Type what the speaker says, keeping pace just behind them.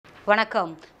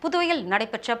வணக்கம். புதுவையில்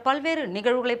நடைபெற்ற பல்வேறு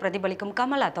நிகழ்வுகளை பிரதிபலிக்கும்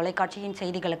கமலா தொலைக்காட்சியின்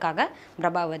செய்திகளுக்காக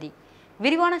பிரபாவதி.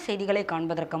 விரிவான செய்திகளை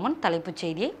காண்பதற்கு முன் தலைப்புச்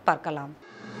செய்தியை பார்க்கலாம்.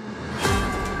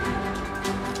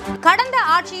 கடந்த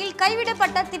ஆட்சியில்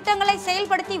கைவிடப்பட்ட திட்டங்களை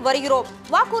செயல்படுத்தி வருகிறோம்.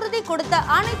 வாக்குறுதி கொடுத்த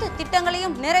அனைத்து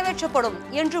திட்டங்களையும் நிறைவேற்றப்படும்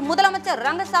என்று முதலமைச்சர்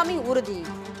ரங்கசாமி உறுதி.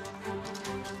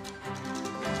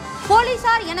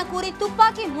 போலீசார் என கூறி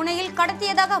துப்பாக்கி முனையில்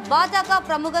கடத்தியதாக பாஜக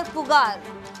பிரமுகர் புகார்.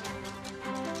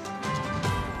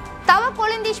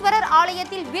 தவக்கொழுந்தீஸ்வரர்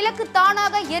ஆலயத்தில் விளக்கு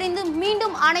தானாக எரிந்து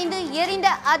மீண்டும் அணைந்து எரிந்த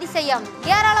அதிசயம்.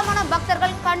 ஏராளமான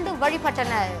பக்தர்கள் கண்டு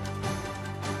வழிபட்டனர்.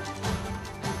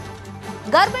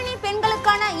 கர்ப்பிணி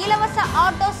பெண்களுக்கான இலவச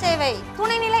ஆட்டோ சேவை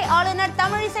துணைநிலை ஆளுநர்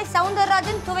தமிழிசை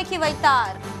சவுந்தரராஜன் துவக்கி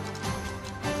வைத்தார்.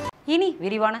 இனி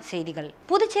விரிவான செய்திகள்.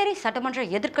 புதுச்சேரி சட்டமன்ற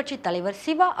எதிர்க்கட்சி தலைவர்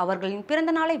சிவா அவர்களின்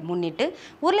பிறந்த நாளை முன்னிட்டு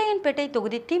உருளையன்பேட்டை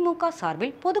தொகுதி திமுக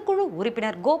சார்பில் பொதுக்குழு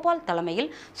உறுப்பினர் கோபால் தலைமையில்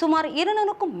சுமார்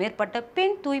 200க்கும் மேற்பட்ட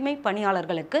பெண் தூய்மை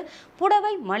பணியாளர்களுக்கு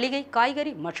புடவை, மளிகை,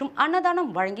 காய்கறி மற்றும்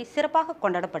அன்னதானம் வழங்கி சிறப்பாக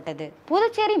கொண்டாடப்பட்டது.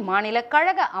 புதுச்சேரி மாநில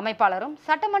கழக அமைப்பாளரும்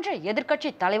சட்டமன்ற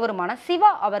எதிர்க்கட்சி தலைவருமான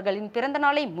சிவா அவர்களின் பிறந்த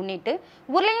நாளை முன்னிட்டு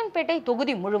உருளையன்பேட்டை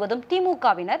தொகுதி முழுவதும்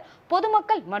திமுகவினர்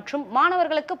பொதுமக்கள் மற்றும்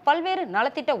மாணவர்களுக்கு பல்வேறு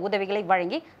நலத்திட்ட உதவிகளை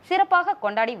வழங்கி சிறப்பாக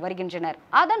கொண்டாடி வருகின்றனர்.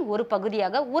 அதன் ஒரு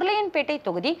பகுதியாக உருளையன்பேட்டை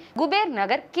தொகுதி குபேர்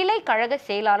நகர் கிளை கழக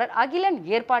செயலாளர் அகிலன்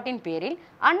ஏற்பாட்டின் பேரில்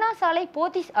அண்ணா சாலை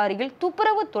போத்தீஸ் அருகில்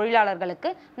துப்புரவு தொழிலாளர்களுக்கு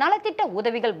நலத்திட்ட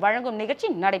உதவிகள் வழங்கும் நிகழ்ச்சி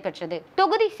நடைபெற்றது.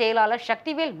 தொகுதி செயலாளர்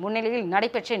சக்திவேல் முன்னிலையில்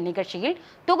நடைபெற்ற நிகழ்ச்சியில்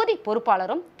தொகுதி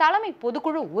பொறுப்பாளரும் தலைமை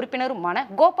பொதுக்குழு உறுப்பினருமான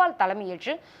கோபால்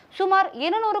தலைமையேற்று சுமார்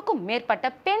 200க்கும் மேற்பட்ட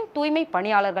பெண் தூய்மை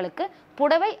பணியாளர்களுக்கு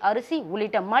புடவை, அரிசி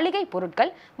உள்ளிட்ட மளிகை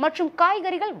பொருட்கள் மற்றும்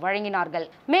காய்கறிகள் வழங்கினார்கள்.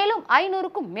 மேலும்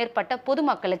 500க்கும் மேற்பட்ட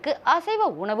பொதுமக்களுக்கு அசைவ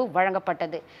உணவு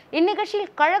வழங்கப்பட்டது.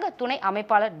 இந்நிகழ்ச்சியில் கழக துணை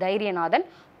அமைப்பாளர் தைரியநாதன்,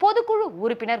 பொதுக்குழு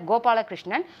உறுப்பினர்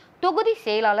கோபாலகிருஷ்ணன், தொகுதி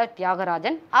செயலாளர்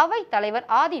தியாகராஜன், அவை தலைவர்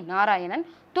ஆதி நாராயணன்,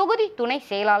 தொகுதி துணை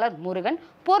செயலாளர் முருகன்,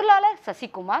 பொருளாளர்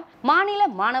சசிகுமார், மாநில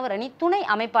மாணவர் அணி துணை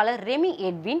அமைப்பாளர் ரெமி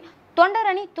எட்வின்,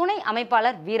 தொண்டரணி துணை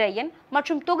அமைப்பாளர் வீரையன்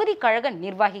மற்றும் தொகுதி கழக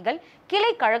நிர்வாகிகள்,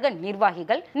 கிளை கழக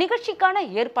நிர்வாகிகள், நிகழ்ச்சிக்கான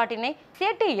ஏற்பாட்டினை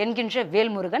சேட்டு என்கின்ற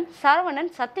வேல்முருகன்,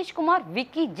 சரவணன், சதீஷ்குமார்,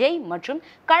 விக்கி, ஜெய் மற்றும்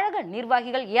கழக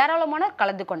நிர்வாகிகள் ஏராளமானோர்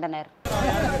கலந்து கொண்டனர்.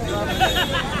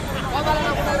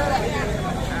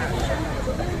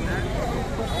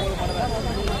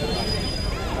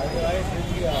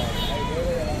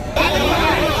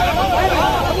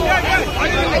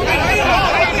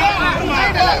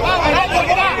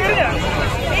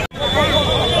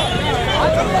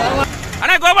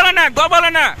 அண்ணா கோபாலண்ணா,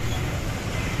 கோபாலண்ணா,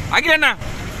 அகிலண்ணா,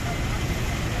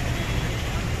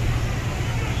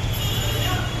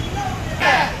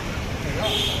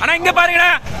 அண்ணா இங்க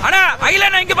பாருங்கண்ணா, அண்ணா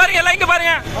அகிலண்ணா இங்க பாருங்க, எல்லாம் இங்க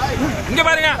பாருங்க, இங்க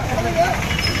பாருங்க.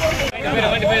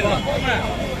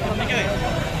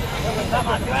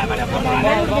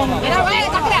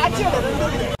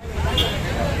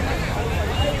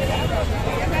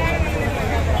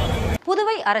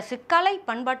 புதுவை அரசு கலை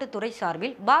பண்பாட்டுத்துறை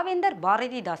சார்பில் பாவேந்தர்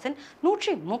பாரதிதாசன்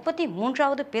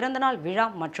 133வது பிறந்தநாள் விழா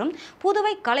மற்றும்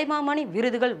புதுவை கலைமாமணி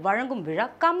விருதுகள் வழங்கும் விழா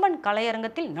கம்பன்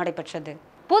கலையரங்கத்தில் நடைபெற்றது.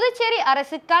 புதுச்சேரி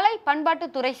அரசு கலை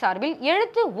பண்பாட்டுத்துறை சார்பில்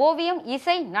எழுத்து, ஓவியம்,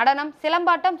 இசை, நடனம்,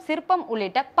 சிலம்பாட்டம், சிற்பம்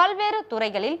உள்ளிட்ட பல்வேறு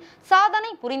துறைகளில்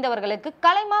சாதனை புரிந்தவர்களுக்கு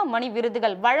கலைமாமணி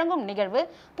விருதுகள் வழங்கும் நிகழ்வு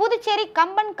புதுச்சேரி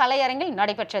கம்பன் கலையரங்கில்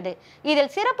நடைபெற்றது.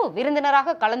 இதில் சிறப்பு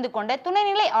விருந்தினராக கலந்து கொண்ட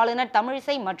துணைநிலை ஆளுநர்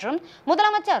தமிழிசை மற்றும்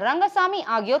முதலமைச்சர் ரங்கசாமி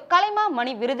ஆகியோர்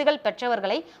கலைமாமணி விருதுகள்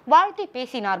பெற்றவர்களை வாழ்த்தி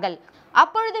பேசினார்கள்.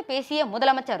 அப்பொழுது பேசிய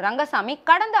முதலமைச்சர் ரங்கசாமி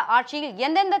கடந்த ஆட்சியில்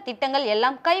எந்தெந்த திட்டங்கள்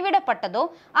எல்லாம் கைவிடப்பட்டதோ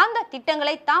அந்த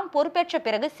திட்டங்களை தாம் பொறுப்பேற்ற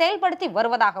பிறகு செயல்படுத்தி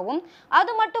வருவதாகவும்,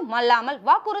 அது மட்டுமல்லாமல்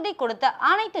வாக்குறுதி கொடுத்த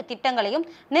அனைத்து திட்டங்களையும்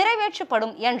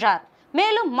நிறைவேற்றப்படும் என்றார்.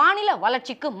 மேலும் மாநில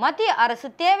வளர்ச்சிக்கு மத்திய அரசு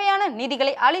தேவையான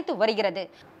நிதிகளை அளித்து வருகிறது.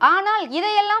 ஆனால்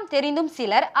இதையெல்லாம் தெரிந்தும்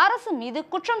சிலர் அரசு மீது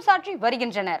குற்றம் சாட்டி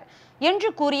வருகின்றனர் என்று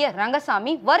கூறிய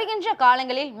ரங்கசாமி, வருகின்ற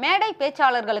காலங்களில் மேடை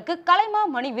பேச்சாளர்களுக்கு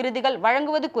கலைமாமணி விருதுகள்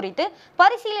வழங்குவது குறித்து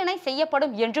பரிசீலனை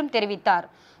செய்யப்படும் என்றும் தெரிவித்தார்.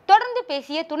 தொடர்ந்து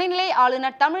பேசிய துணைநிலை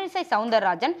ஆளுநர் தமிழிசை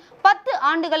சவுந்தரராஜன், 10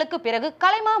 ஆண்டுகளுக்கு பிறகு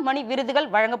கலைமாமணி விருதுகள்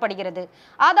வழங்கப்படுகிறது.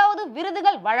 அதாவது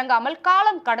விருதுகள் வழங்காமல்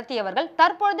காலம் கடத்தியவர்கள்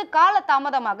தற்பொழுது கால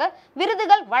தாமதமாக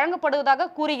விருதுகள் வழங்கப்படுவதாக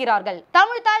கூறுகிறார்கள்.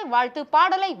 தமிழ்தாய் வாழ்த்து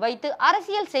பாடலை வைத்து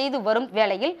அரசியல் செய்து வரும்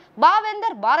வேளையில்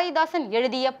பாவேந்தர் பாரதிதாசன்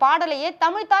எழுதிய பாடலையே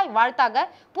தமிழ்தாய் வாழ்த்தாக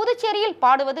புதுச்சேரியில்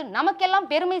பாடுவது நமக்கெல்லாம்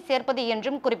பெருமை சேர்ப்பது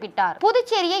என்றும் குறிப்பிட்டார்.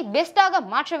 புதுச்சேரியை பெஸ்டாக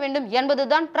மாற்ற வேண்டும்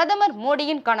என்பதுதான் பிரதமர்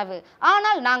மோடியின் கனவு.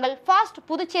 ஆனால் நாங்கள் ஃபாஸ்ட்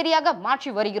புதுச்சேரி புதுச்சேரியாக மாற்றி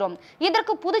வருகிறோம்.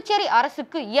 இதற்கு புதுச்சேரி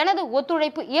அரசுக்கு எனது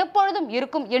ஒத்துழைப்பு எப்பொழுதும்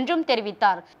இருக்கும் என்றும்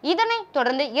தெரிவித்தார். இதனைத்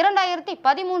தொடர்ந்து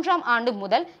 2013ஆம் ஆண்டு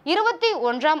முதல்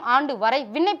 21ஆம் ஆண்டு வரை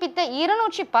விண்ணப்பித்த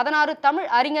 216 தமிழ்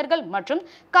அறிஞர்கள் மற்றும்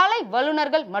கலை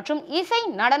வல்லுநர்கள் மற்றும் இசை,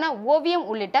 நடன, ஓவியம்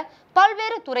உள்ளிட்ட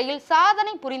பல்வேறு துறையில்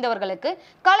சாதனை புரிந்தவர்களுக்கு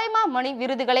கலைமாமணி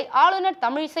விருதுகளை ஆளுநர்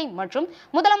தமிழிசை மற்றும்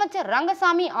முதலமைச்சர்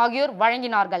ரங்கசாமி ஆகியோர்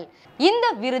வழங்கினார்கள். இந்த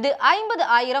விருது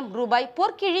 50,000 ரூபாய்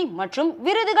பொற்கிழி மற்றும்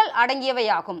விருதுகள்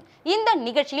அடங்கியவையாகும். இந்த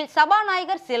நிகழ்ச்சியில்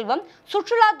சபாநாயகர் செல்வம்,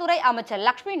 சுற்றுலாத்துறை அமைச்சர்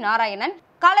லட்சுமி நாராயணன்,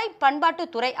 கலை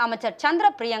பண்பாட்டுத்துறை அமைச்சர் சந்திர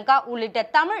பிரியங்கா உள்ளிட்ட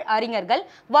தமிழ் அறிஞர்கள்,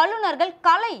 வல்லுநர்கள்,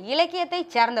 கலை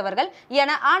இலக்கியத்தைச் சேர்ந்தவர்கள்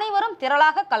என அனைவரும்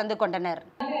திரளாக கலந்து கொண்டனர்.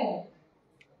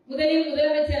 முதலில்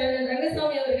முதலமைச்சர்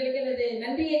ரங்கசாமி அவர்களுக்கு எனது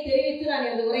நன்றியை தெரிவித்து நான்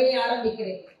எனது உரையை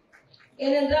ஆரம்பிக்கிறேன்.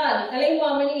 ஏனென்றால்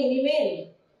கலைமாமணி இனிமேல்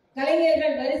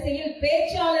கலைஞர்கள் வரிசையில்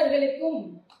பேச்சாளர்களுக்கும்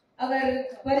அவர்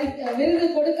விருது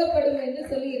கொடுக்கப்படும் என்று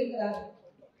சொல்லி இருக்கிறார்.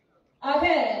 ஆக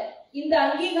இந்த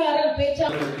அங்கீகாரம்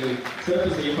பேச்சாளர்களுக்கு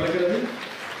சிறப்பு செய்யப்படுகிறது.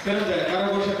 சிறந்த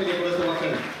கரகோஷத்திலே கொடுத்த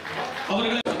மக்கள்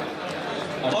அவர்கள்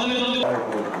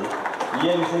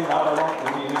இயலிசை, நாடகம்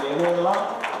எதையெல்லாம்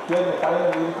தேர்ந்த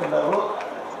கலைஞர்கள் இருக்கின்றார்களோ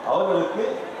அவர்களுக்கு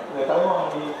இந்த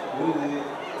கலைமாமணி விருது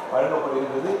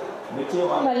வழங்கப்படுகின்றது.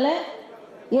 நிச்சயமாக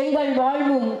எங்கள்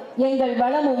வாழ்வும் எங்கள்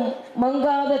வளமும்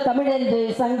மங்காத தமிழென்று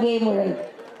சங்கே முழங்கு.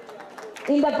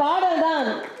 இந்த பாடல்தான்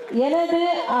எனது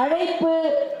அழைப்பு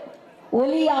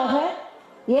ஒலியாக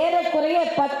ஏறக்குறைய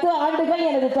 10 ஆண்டுகள்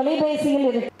எனது தொலைபேசியில்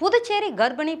இருக்கு. புதுச்சேரி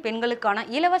கர்ப்பிணி பெண்களுக்கான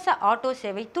இலவச ஆட்டோ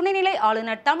சேவை துணைநிலை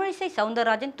ஆளுநர் தமிழிசை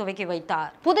சவுந்தரராஜன் துவக்கி வைத்தார்.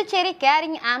 புதுச்சேரி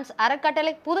கேரிங் ஆம்ஸ்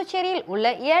அறக்கட்டளை புதுச்சேரியில்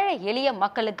உள்ள ஏழை எளிய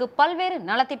மக்களுக்கு பல்வேறு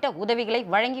நலத்திட்ட உதவிகளை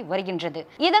வழங்கி வருகின்றது.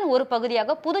 இதன் ஒரு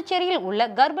பகுதியாக புதுச்சேரியில் உள்ள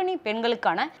கர்ப்பிணி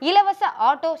பெண்களுக்கான இலவச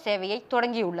ஆட்டோ சேவையை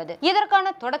தொடங்கியுள்ளது.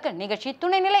 இதற்கான தொடக்க நிகழ்ச்சி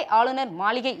துணைநிலை ஆளுநர்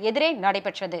மாளிகை எதிரே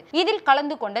நடைபெற்றது. இதில்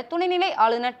கலந்து கொண்ட துணைநிலை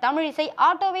ஆளுநர் தமிழிசை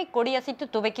ஆட்டோவை கொடியசைத்து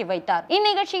துவக்கி வைத்தார்.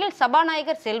 இந்நிகழ்ச்சியில்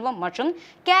சபாநாயகர் செல்வம் மற்றும்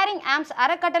கேரிங் ஆம்ஸ்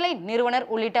அறக்கட்டளை நிறுவனர்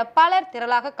உள்ளிட்ட பலர்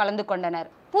திரளாக கலந்து கொண்டனர்.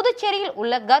 புதுச்சேரியில்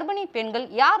உள்ள கர்ப்பிணி பெண்கள்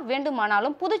யார்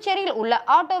வேண்டுமானாலும் புதுச்சேரியில் உள்ள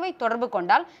ஆட்டோவை தொடர்பு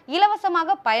கொண்டால்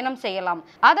இலவசமாக பயணம் செய்யலாம்.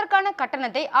 அதற்கான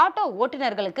கட்டணத்தை ஆட்டோ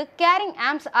ஓட்டுநர்களுக்கு கேரிங்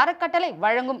ஆம்ஸ் அறக்கட்டளை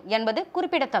வழங்கும் என்பது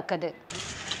குறிப்பிடத்தக்கது.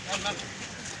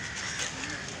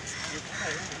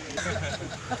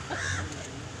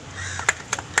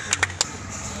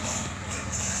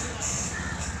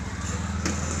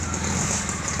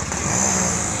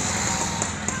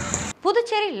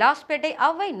 புதுச்சேரி லாஸ்பேட்டை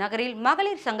அவ்வை நகரில்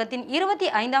மகளிர் சங்கத்தின்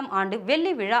 25ஆம் ஆண்டு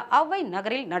வெள்ளி விழா அவ்வை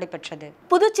நகரில் நடைபெற்றது.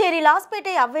 புதுச்சேரி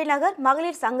லாஸ்பேட்டை அவ்வை நகர்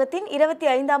மகளிர் சங்கத்தின்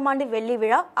 25ஆம் ஆண்டு வெள்ளி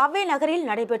விழா அவ்வை நகரில்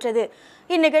நடைபெற்றது.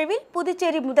 இந்நிகழ்வில்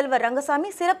புதுச்சேரி முதல்வர்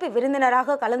ரங்கசாமி சிறப்பு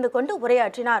விருந்தினராக கலந்து கொண்டு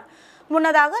உரையாற்றினார்.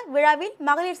 முன்னதாக விழாவில்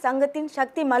மகளிர் சங்கத்தின்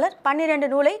சக்தி மலர்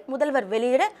 12 நூலை முதல்வர்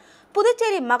வெளியிட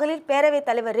புதுச்சேரி மகளிர் பேரவைத்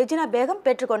தலைவர் ரெஜினா பேகம்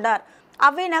பெற்றுக்கொண்டார்.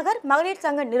 அவ்வை நகர் மகளிர்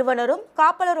சங்க நிறுவனரும்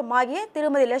காப்பலரும் ஆகிய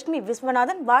திருமதி லட்சுமி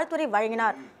விஸ்வநாதன் வாழ்த்துரை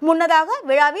வழங்கினார். முன்னதாக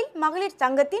விழாவில் மகளிர்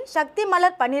சங்கத்தின் சக்தி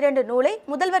மலர் 12 நூலை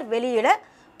முதல்வர் வெளியிட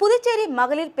புதுச்சேரி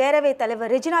மகளிர் பேரவைத்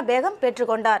தலைவர் ரெஜினா பேகம்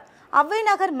பெற்றுக்கொண்டார். அவ்வை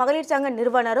நகர் மகளிர் சங்க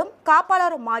நிறுவனரும்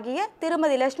காப்பாளரும் ஆகிய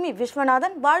திருமதி லட்சுமி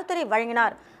விஸ்வநாதன் வாழ்த்துரை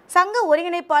வழங்கினார். சங்க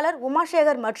ஒருங்கிணைப்பாளர்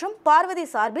உமாசேகர் மற்றும் பார்வதி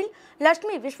சார்பில்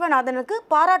லட்சுமி விஸ்வநாதனுக்கு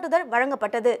பாராட்டுதல்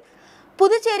வழங்கப்பட்டது.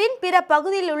 புதுச்சேரியின் பிற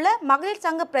பகுதியில் உள்ள மகளிர்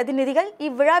சங்க பிரதிநிதிகள்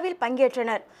இவ்விழாவில்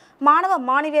பங்கேற்றனர். மாணவ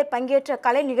மாணவியர் பங்கேற்ற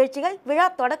கலை நிகழ்ச்சிகள் விழா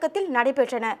தொடக்கத்தில்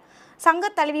நடைபெற்றன. சங்க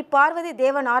தலைவி பார்வதி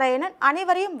தேவநாராயணன்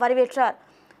அனைவரையும் வரவேற்றார்.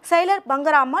 செயலர்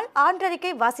பங்கராம்மாள்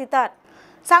ஆண்டறிக்கை வாசித்தார்.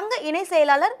 சங்க இணை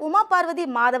செயலாளர் உமா பார்வதி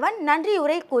மாதவன்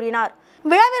நன்றியுரை கூறினார்.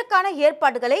 விழாவிற்கான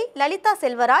ஏற்பாடுகளை லலிதா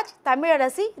செல்வராஜ்,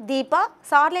 தமிழரசி, தீபா,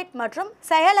 சார்லெட் மற்றும்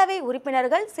செயலவை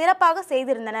உறுப்பினர்கள் சிறப்பாக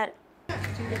செய்திருந்தனர்.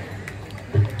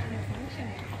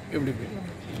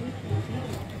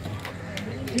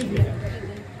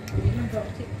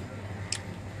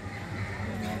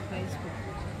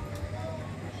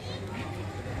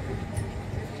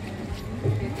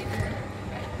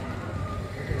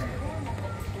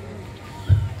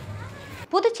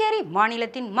 புதுச்சேரி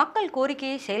மாநிலத்தின் மக்கள்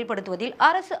கோரிக்கையை செயல்படுத்துவதில்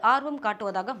அரசு ஆர்வம்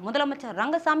காட்டுவதாக முதலமைச்சர்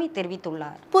ரங்கசாமி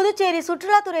தெரிவித்துள்ளார். புதுச்சேரி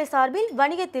சுற்றுலாத்துறை சார்பில்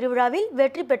வணிக திருவிழாவில்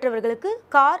வெற்றி பெற்றவர்களுக்கு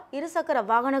கார், இருசக்கர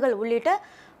வாகனங்கள் உள்ளிட்ட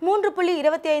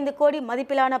 3.25 கோடி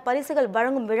மதிப்பிலான பரிசுகள்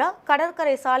வழங்கும் விழா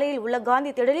கடற்கரை சாலையில் உள்ள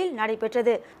காந்தி திடலில்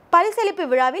நடைபெற்றது. பரிசளிப்பு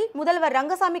விழாவில் முதல்வர்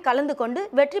ரங்கசாமி கலந்து கொண்டு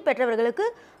வெற்றி பெற்றவர்களுக்கு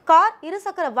கார்,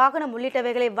 இருசக்கர வாகனம்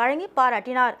உள்ளிட்டவைகளை வழங்கி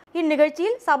பாராட்டினார்.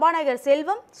 இந்நிகழ்ச்சியில் சபாநாயகர்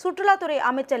செல்வம், சுற்றுலாத்துறை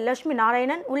அமைச்சர் லட்சுமி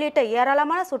நாராயணன் உள்ளிட்ட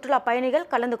ஏராளமான சுற்றுலா பயணிகள்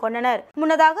கலந்து கொண்டனர்.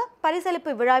 முன்னதாக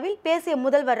பரிசளிப்பு விழாவில் பேசிய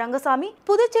முதல்வர் ரங்கசாமி,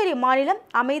 புதுச்சேரி மாநிலம்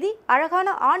அமைதி, அழகான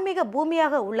ஆன்மீக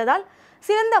பூமியாக உள்ளதால்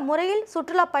சிறந்த முறையில்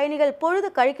சுற்றுலா பயணிகள் பொழுது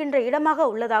கழிக்கின்ற இடமாக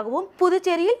உள்ளதாக இருப்பதாகவும்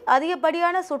புதுச்சேரியில்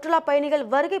அதிகப்படியான சுற்றுலா பயணிகள்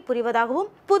வருகை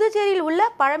புரிவதாகவும் புதுச்சேரியில் உள்ள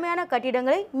பழமையான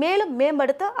கட்டிடங்களை மேலும்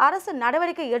மேம்படுத்த அரசு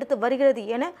நடவடிக்கை எடுத்து வருகிறது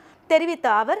என தெரிவித்த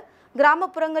அவர்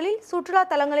கிராமப்புறங்களில் சுற்றுலா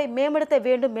தலங்களை மேம்படுத்த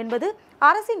வேண்டும் என்பது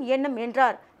அரசின் எண்ணம்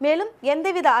என்றார். மேலும்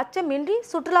எந்தவித அச்சமின்றி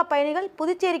சுற்றுலா பயணிகள்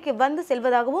புதுச்சேரிக்கு வந்து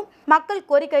செல்வதாகவும் மக்கள்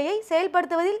கோரிக்கையை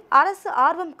செயல்படுத்துவதில் அரசு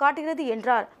ஆர்வம் காட்டுகிறது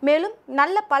என்றார். மேலும்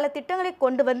நல்ல பல திட்டங்களை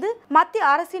கொண்டு வந்து மத்திய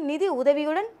அரசின் நிதி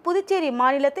உதவியுடன் புதுச்சேரி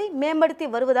மாநிலத்தை மேம்படுத்தி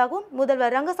வருவதாகவும்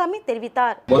முதல்வர் ரங்கசாமி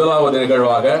தெரிவித்தார். முதலாவது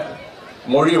நிகழ்வாக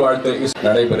மொழி வாழ்த்து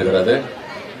நடைபெறுகிறது.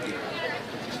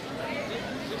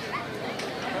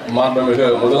 மாண்புமிகு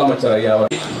முதலமைச்சர் ஐயா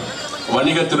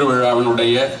வணிக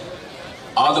திருவிழாவினுடைய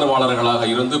ஆதரவாளர்களாக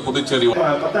இருந்து புதுச்சேரி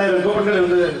 10,000 கூப்பன்கள்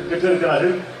என்று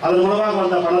பெற்றிருக்கிறார்கள். அதன் மூலமாக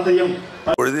வந்த பணத்தையும்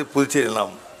புதுச்சேரியில்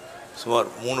நாம் சுமார்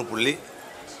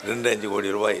 3.25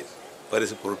 கோடி ரூபாய்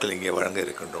பரிசு பொருட்கள் இங்கே வழங்க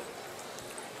இருக்கின்றோம்.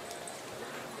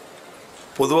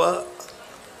 பொதுவாக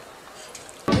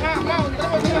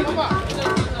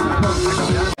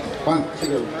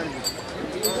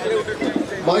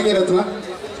பாக்யரத்னா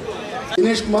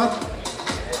தினேஷ்குமார்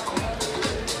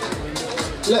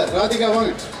இல்ல ராதிகா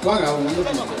வாங்க வாங்க அவங்க வந்து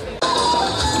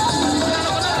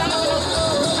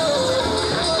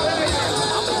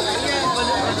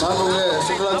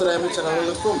சுற்றுலாத்துறை அமைச்சர்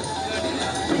அவர்களுக்கும்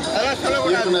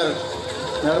இயக்குனர்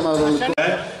மேடம் அவர்களுக்கும்.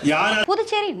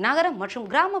 புதுச்சேரி நகரம் மற்றும்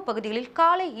கிராம பகுதிகளில்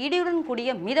காலை இடியுடன் கூடிய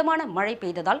மிதமான மழை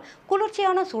பெய்ததால்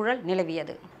குளிர்ச்சியான சூழல்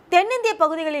நிலவியது. தென்னிந்திய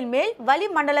பகுதிகளின் மேல்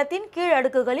வளிமண்டலத்தின் கீழ்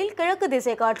அடுக்குகளில் கிழக்கு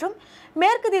திசை காற்றும்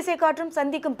மேற்கு திசை காற்றும்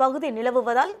சந்திக்கும் பகுதி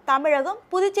நிலவுவதால் தமிழகம்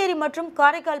புதுச்சேரி மற்றும்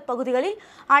காரைக்கால் பகுதிகளில்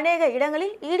அநேக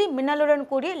இடங்களில் இடி மின்னலுடன்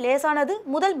கூடிய லேசானது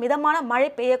முதல் மிதமான மழை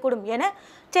பெய்யக்கூடும் என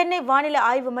சென்னை வானிலை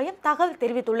ஆய்வு மையம் தகவல்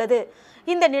தெரிவித்துள்ளது.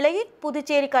 இந்த நிலையில்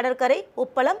புதுச்சேரி கடற்கரை,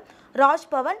 உப்பளம்,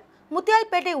 ராஜ்பவன்,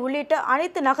 முத்தியால்பேட்டை உள்ளிட்ட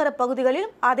அனைத்து நகர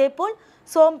பகுதிகளிலும் அதேபோல்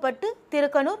சோம்பட்டு,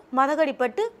 திருக்கனூர்,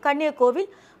 மதகடிப்பட்டு,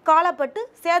 கன்னியகோவில், காலப்பட்டு,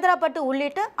 சேதராப்பட்டு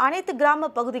உள்ளிட்ட அனைத்து கிராம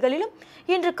பகுதிகளிலும்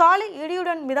இன்று காலை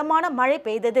இடியுடன் மிதமான மழை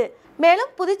பெய்தது.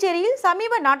 மேலும் புதுச்சேரியில்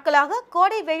சமீப நாட்களாக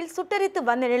கோடை வெயில் சுட்டெரித்து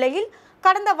வந்த நிலையில்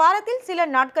கடந்த வாரத்தில் சில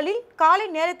நாட்களில் காலை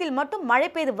நேரத்தில் மட்டும் மழை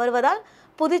பெய்து வருவதால்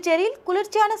புதுச்சேரியில்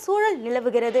குளிர்ச்சியான சூழல்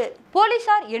நிலவுகிறது.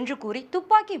 போலீசார் என்று கூறி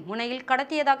துப்பாக்கி முனையில்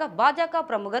கடத்தியதாக பாஜக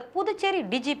பிரமுகர் புதுச்சேரி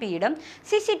டிஜிபியிடம்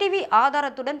சிசிடிவி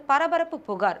ஆதாரத்துடன் பரபரப்பு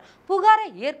புகாரை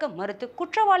ஏற்க மறுத்து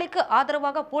குற்றவாளிக்கு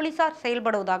ஆதரவாக போலீசார்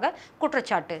செயல்படுவதாக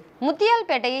குற்றச்சாட்டு.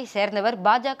 முத்தியால்பேட்டையை சேர்ந்தவர்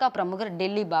பாஜக பிரமுகர்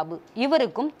டெல்லி பாபு.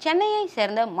 இவருக்கும் சென்னையை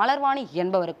சேர்ந்த மலர்வாணி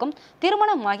என்பவருக்கும்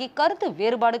திருமணமாகி கருத்து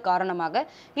வேறுபாடு காரணமாக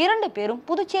 2 பேரும்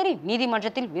புதுச்சேரி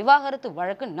நீதிமன்றத்தில் விவாகரத்து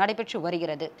வழக்கு நடைபெற்று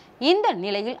வருகிறது. இந்த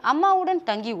நிலையில் அம்மாவுடன்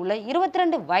தங்கியுள்ள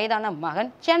 22 வயதான மகன்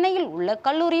சென்னையில் உள்ள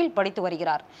கல்லூரியில் படித்து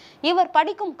வருகிறார். இவர்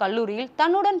படிக்கும் கல்லூரியில்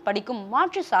தன்னுடன் படிக்கும்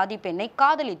மாற்று சாதி பெண்ணை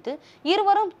காதலித்து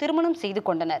இருவரும் திருமணம் செய்து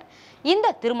கொண்டனர். இந்த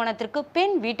திருமணத்திற்கு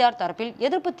பெண் வீட்டார் தரப்பில்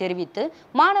எதிர்ப்பு தெரிவித்து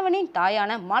மாணவனின்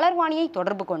தாயான மலர்வாணியை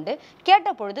தொடர்பு கொண்டு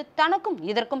கேட்டபொழுது தனக்கும்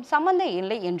இதற்கும் சம்பந்தம்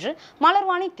இல்லை என்று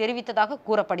மலர்வாணி தெரிவித்ததாக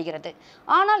கூறப்படுகிறது.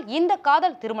 ஆனால் இந்த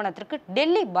காதல் திருமணத்திற்கு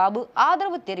டெல்லி பாபு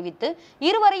ஆதரவு தெரிவித்து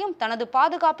இருவரையும் தனது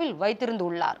பாதுகாப்பில்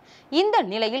வைத்திருந்துள்ளார். இந்த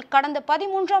நிலையில் கடந்த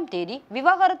 13ஆம் தேதி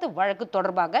விவாகரத்து வழக்கு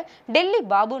தொடர்பாக டெல்லி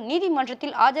பாபு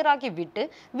நீதிமன்றத்தில் ஆஜராகிவிட்டு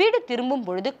வீடு திரும்பும்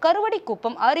பொழுது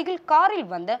கருவடிக்குப்பம் அருகில் காரில்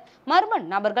வந்த மர்ம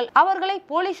நபர்கள் அவர்களை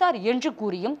போலீசார் என்று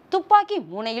கூறியும் துப்பாக்கி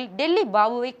முனையில் டெல்லி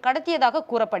பாபுவை கடத்தியதாக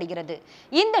கூறப்படுகிறது.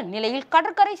 இந்த நிலையில்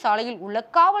கடற்கரை சாலையில் உள்ள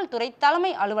காவல்துறை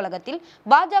தலைமை அலுவலகத்தில்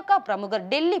பாஜக பிரமுகர்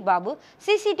டெல்லி பாபு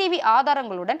சிசிடிவி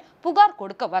ஆதாரங்களுடன் புகார்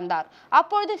கொடுக்க வந்தார்.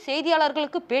 அப்பொழுது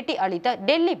செய்தியாளர்களுக்கு பேட்டி அளித்த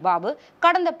டெல்லி பாபு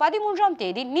கடந்த 13ஆம்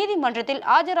தேதி நீதிமன்றத்தில்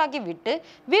ஆஜராகிவிட்டு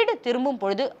வீடு திரும்பும்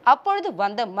பொழுது அப்பொழுது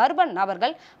வந்த மர்ம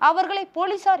நபர்கள் அவர்களை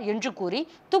போலீசார் என்று கூறி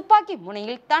துப்பாக்கி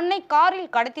முனையில் தன்னை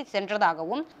காரில் கடத்தி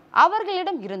சென்றதாகவும்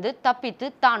அவர்களிடம் இருந்து தப்பித்து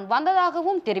தான்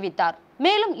வந்ததாகவும் தெரிவித்தார்.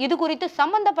 மேலும் இது குறித்து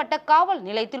சம்பந்தப்பட்ட காவல்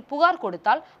நிலையத்தில் புகார்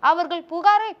கொடுத்தால் அவர்கள்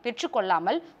புகாரை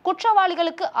பெற்றுக்கொள்ளாமல்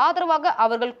குற்றவாளிகளுக்கு ஆதரவாக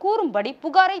அவர்கள் கூறும்படி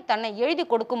புகாரை தன்னை எழுதி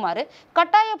கொடுக்குமாறு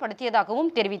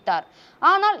கட்டாயப்படுத்தியதாகவும் தெரிவித்தார்.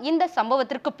 ஆனால் இந்த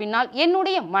சம்பவத்திற்கு பின்னால்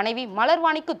என்னுடைய மனைவி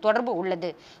மலர்வாணிக்கு தொடர்பு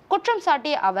உள்ளது. குற்றம்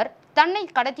சாட்டிய அவர் தன்னை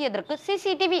கடத்தியதற்கு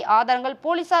சிசிடிவி ஆதாரங்கள்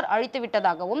போலீசார்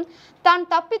அழித்துவிட்டதாகவும் தான்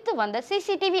தப்பித்து வந்த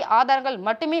சிசிடிவி ஆதாரங்கள்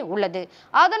மட்டுமே உள்ளது,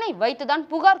 அதனை வைத்துதான்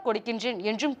புகார் கொடுக்கின்றேன்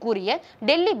என்றும் கூறிய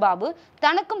டெல்லி பாபு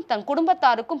தனக்கும் தன்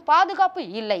குடும்பத்தாருக்கும் பாதுகாப்பு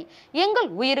இல்லை, எங்கள்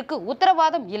உயிருக்கு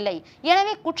உத்தரவாதம் இல்லை,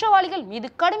 எனவே குற்றவாளிகள் மீது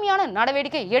கடுமையான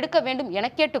நடவடிக்கை எடுக்க வேண்டும்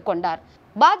என கேட்டுக்கொண்டார்.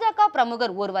 பாஜக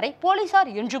பிரமுகர் ஒருவரை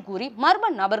போலீசார் என்று கூறி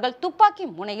மர்ம நபர்கள் துப்பாக்கி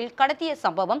முனையில் கடத்திய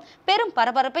சம்பவம் பெரும்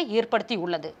பரபரப்பை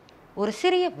ஏற்படுத்தியுள்ளது. ஒரு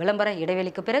சிறிய விளம்பர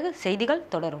இடைவெளிக்கு பிறகு செய்திகள்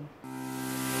தொடரும்.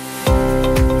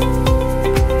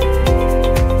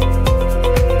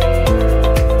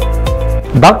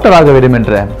 டாக்டர் ஆக வேண்டும்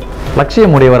என்ற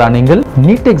லட்சியம் உடையவரா நீங்கள்?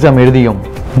 நீட் எக்ஸாம் எழுதியும்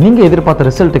நீங்க எதிர்பார்த்த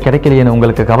ரிசல்ட் கிடைக்கலையேன்னு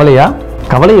உங்களுக்கு கவலையா?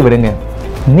 கவலையை விடுங்க.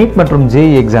 நீட் மற்றும்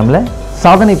ஜேஇ எக்ஸாமில்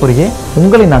சாதனை புரிய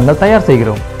உங்களை நாங்கள் தயார்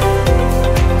செய்கிறோம்.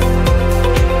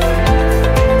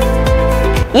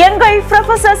 எங்கள்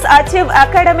ப்ரொஃபசர்ஸ் அச்சீவ்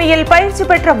அகாடமியில் பயிற்சி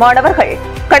பெற்ற மாணவர்கள்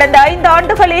கடந்த 5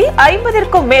 ஆண்டுகளில்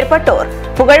 50க்கும் மேற்பட்டோர்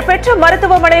புகழ்பெற்ற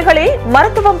மருத்துவமனைகளில்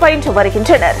மருத்துவம் பயின்று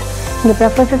வருகின்றனர். இந்த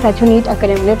ப்ரொஃபசர்ஸ் அச்சீவ் நீட்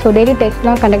அகாடமியில் ஸோ டெய்லி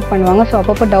டெஸ்ட்லாம் கண்டக்ட் பண்ணுவாங்க. ஸோ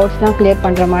அப்பப்போ டவுட்ஸ்லாம் கிளியர்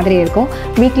பண்ணுற மாதிரி இருக்கும்.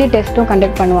 வீக்லி டெஸ்ட்டும்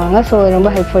கண்டக்ட் பண்ணுவாங்க. ஸோ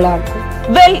ரொம்ப ஹெல்ப்ஃபுல்லாக இருக்கும்.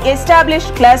 Well established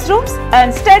classrooms and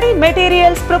study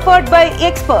materials prepared by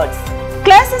experts.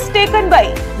 Classes taken by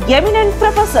eminent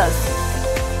professors.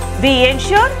 We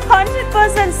ensure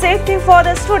 100% safety for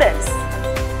the students.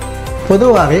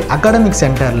 பொதுவாகவே அகாடமிக்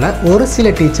சென்டரில் ஒரு சில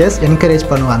டீச்சர்ஸ் என்கரேஜ்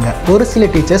பண்ணுவாங்க, ஒரு சில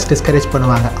டீச்சர்ஸ் டிஸ்கரேஜ்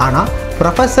பண்ணுவாங்க. ஆனால்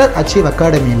ப்ரொஃபசர் அச்சீவ்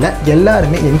அகாடமியில்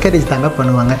எல்லாருமே என்கரேஜ் தாங்க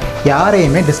பண்ணுவாங்க,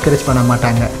 யாரையுமே டிஸ்கரேஜ் பண்ண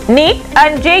மாட்டாங்க. NEET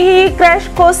and JEE crash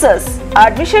courses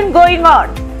admission going on.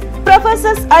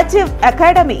 Professors Achieve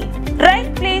Academy, right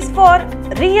place for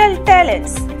real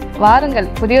talents. வாருங்கள்,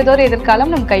 புதியதொரு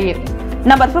எதிர்காலம் நம் கையில்.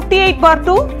 Number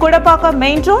 58/2 Kudapakkam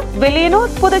main road,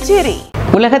 Villianur, Puducherry.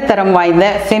 உலகத்தரம் வாய்ந்த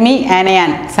செமி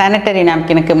ஆனியான் சானிட்டரி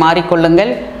நாப்கினுக்கு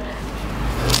மாறிக்கொள்ளுங்கள்.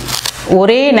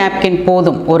 ஒரே நாப்கின்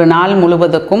போதும், ஒரு நாள்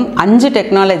முழுவதுக்கும் 5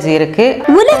 டெக்னாலஜி இருக்கு.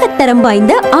 உலகத்தரம்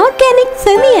வாய்ந்த ஆர்கானிக்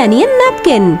செமி ஆனியன்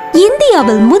நாப்கின்,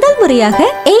 இந்தியாவில் முதல் முறையாக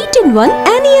 8-in-1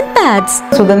 ஆனியன் பேட்ஸ்.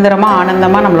 சுதந்திரமா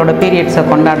ஆனந்தமா நம்மளோட பீரியட்ஸை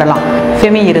கொண்டாடலாம்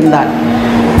ஃபெமி இருந்தால்.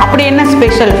 அப்படி என்ன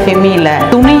ஸ்பெஷல் ஃபெமியில்?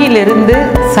 துணியிலிருந்து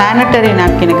சானிட்டரி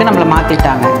நாப்கினுக்கு நம்மளை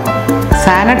மாற்றிட்டாங்க.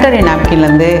 சானிட்டரி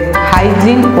நாப்கின்லேருந்து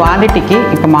ஹைஜீன் குவாலிட்டிக்கு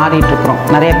இப்போ மாறிட்டு இருக்கிறோம்.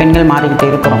 நிறைய பெண்கள் மாறிக்கிட்டே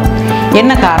இருக்கிறோம்.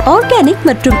 என்ன காரணம்? ஆர்கானிக்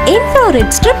மற்றும்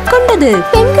இன்ஃப்ராரெட் ஸ்ட்ரிப் கொண்டது.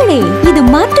 பெண்களே, இது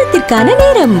மாற்றத்திற்கான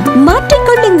நேரம்.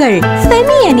 மாற்றிக்கொள்ளுங்கள்.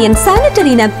 Semi onion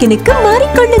sanitary நாப்கினுக்கு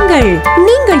மாறிக்கொள்ளுங்கள்.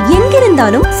 நீங்கள்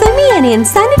எங்கிருந்தாலும் செமி ஆனியன்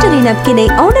சானிட்டரி நாப்கினை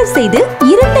ஆர்டர் செய்து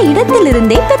இருந்த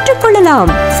இடத்திலிருந்தே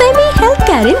பெற்றுக்கொள்ளலாம். Semi health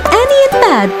கேரின் onion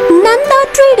bad, Nanda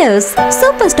traders,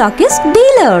 super stockist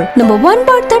dealer, number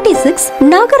 1/36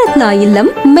 Nagarathna இல்லம்,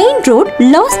 main road,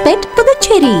 Lawspet,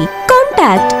 Puducherry.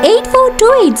 Contact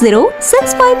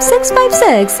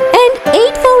 8428065656 and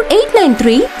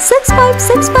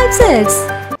 8489365656.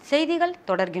 செய்திகள்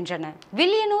தொடர்கின்றன.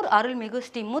 வில்லியனூர் அருள்மிகு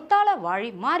ஸ்ரீ முத்தாள வாழி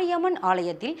மாரியம்மன்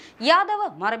ஆலயத்தில் யாதவ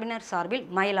மரபினர் சார்பில்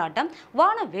மயிலாட்டம்,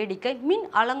 வான வேடிக்கை, மின்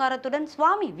அலங்காரத்துடன்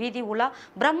சுவாமி வீதி உலா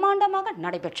பிரம்மாண்டமாக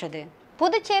நடைபெற்றது.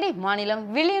 புதுச்சேரி மாநிலம்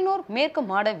வில்லியனூர் மேற்கு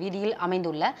மாட வீதியில்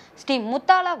அமைந்துள்ள ஸ்ரீ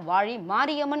முத்தாள வாழி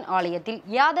மாரியம்மன் ஆலயத்தில்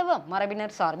யாதவ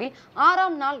மரபினர் சார்பில்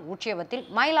 6ஆம் நாள் உற்சவத்தில்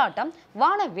மயிலாட்டம்,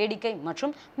 வான வேடிக்கை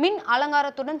மற்றும் மின்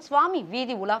அலங்காரத்துடன் சுவாமி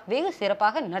வீதி உலா வெகு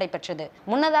சிறப்பாக நடைபெற்றது.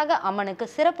 முன்னதாக அம்மனுக்கு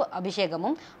சிறப்பு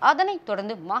அபிஷேகமும் அதனைத்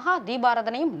தொடர்ந்து மகா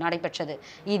தீபாராதனையும் நடைபெற்றது.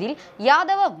 இதில்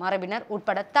யாதவ மரபினர்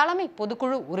உட்பட தலைமை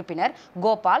பொதுக்குழு உறுப்பினர்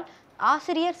கோபால்,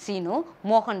 ஆசிரியர் சீனு,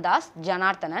 மோகன்தாஸ்,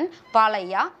 ஜனார்த்தனன்,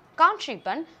 பாலையா,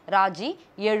 கான்ட்ரிப்பன், ராஜி,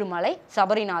 ஏழுமலை,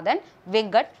 சபரிநாதன்,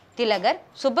 வெங்கட், திலகர்,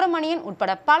 சுப்பிரமணியன்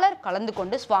உட்பட பலர் கலந்து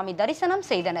கொண்டு சுவாமி தரிசனம்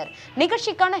செய்தனர்.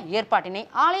 நிகழ்ச்சிக்கான ஏற்பாட்டினை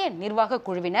ஆலய நிர்வாக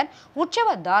குழுவினர்,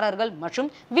 உற்சவதாரர்கள் மற்றும்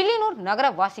வில்லியனூர்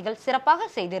நகரவாசிகள் சிறப்பாக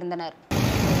செய்திருந்தனர்.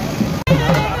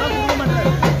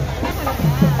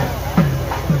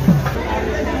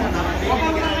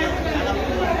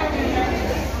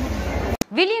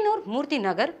 வில்லியனூர் மூர்த்தி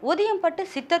நகர், ஒதியம்பட்டு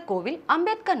சித்தர் கோவில்,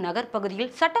 அம்பேத்கர் நகர் பகுதியில்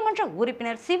சட்டமன்ற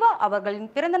உறுப்பினர் சிவா அவர்களின்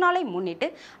பிறந்த நாளை முன்னிட்டு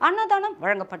அன்னதானம்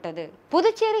வழங்கப்பட்டது.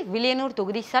 புதுச்சேரி வில்லியனூர்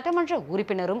தொகுதி சட்டமன்ற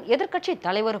உறுப்பினரும் எதிர்க்கட்சி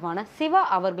தலைவருமான சிவா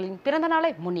அவர்களின் பிறந்த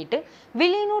நாளை முன்னிட்டு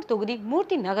வில்லியனூர் தொகுதி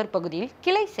மூர்த்தி நகர் பகுதியில்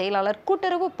கிளை செயலாளர்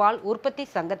கூட்டுறவு பால் உற்பத்தி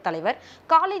சங்க தலைவர்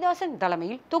காளிதாசன்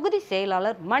தலைமையில் தொகுதி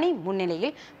செயலாளர் மணி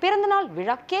முன்னிலையில் பிறந்தநாள்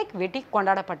விழா கேக் வெட்டி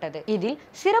கொண்டாடப்பட்டது. இதில்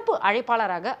சிறப்பு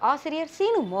அழைப்பாளராக ஆசிரியர்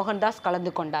சீனு மோகன்தாஸ்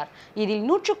கலந்து கொண்டார். இதில்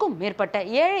 100க்கும் மேற்பட்ட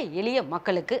ஏழை எளிய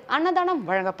மக்களுக்கு அன்னதானம்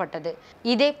வழங்கப்பட்டது.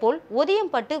 இதேபோல்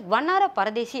ஒதியம்பட்டு வண்ணார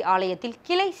பரதேசி ஆலயத்தில்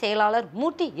கிளை செயலாளர்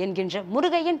மூர்த்தி என்கின்ற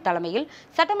முருகையன் தலைமையில்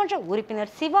சட்டமன்ற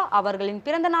உறுப்பினர் சிவா அவர்களின்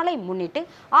பிறந்த நாளை முன்னிட்டு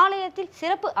ஆலயத்தில்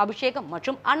சிறப்பு அபிஷேகம்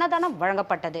மற்றும் அன்னதானம்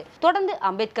வழங்கப்பட்டது. தொடர்ந்து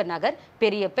அம்பேத்கர் நகர்,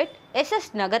 பெரியபேட், SS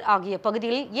நகர் ஆகிய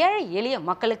பகுதிகளில் ஏழை எளிய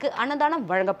மக்களுக்கு அன்னதானம்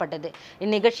வழங்கப்பட்டது.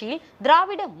 இந்நிகழ்ச்சியில்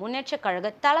திராவிட முன்னேற்ற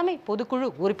கழக தலைமை பொதுக்குழு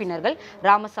உறுப்பினர்கள்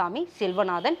ராமசாமி,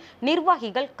 செல்வநாதன்,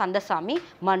 நிர்வாகிகள் கந்தசாமி,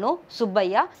 மனோ,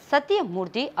 சுப்பையா,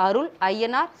 சத்தியமூர்த்தி, அருள்,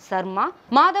 ஐயனார், சர்மா,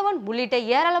 மாதவன் உள்ளிட்ட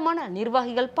ஏராளமான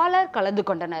நிர்வாகிகள் பலர் கலந்து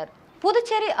கொண்டனர்.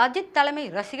 புதுச்சேரி அஜித் தலைமை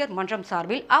ரசிகர் மன்றம்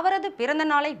சார்பில் அவரது பிறந்த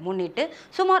நாளை முன்னிட்டு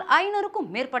சுமார் 500க்கும்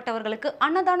மேற்பட்டவர்களுக்கு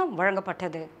அன்னதானம்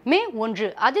வழங்கப்பட்டது. மே 1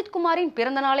 அஜித் குமாரின்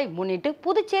பிறந்த நாளை முன்னிட்டு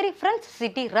புதுச்சேரி ஃப்ரெண்ட்ஸ்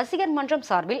சிட்டி ரசிகர் மன்றம்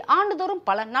சார்பில் ஆண்டுதோறும்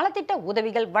பல நலத்திட்ட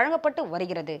உதவிகள் வழங்கப்பட்டு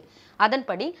வருகிறது.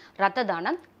 அதன்படி இரத்த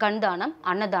தானம், கண் தானம்,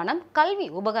 அன்னதானம், கல்வி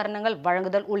உபகரணங்கள்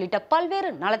வழங்குதல் உள்ளிட்ட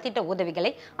பல்வேறு நலத்திட்ட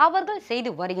உதவிகளை அவர்கள்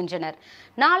செய்து வருகின்றனர்.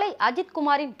 நாளை அஜித்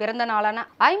குமாரின் பிறந்த நாளான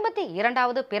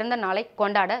 52வது பிறந்த நாளை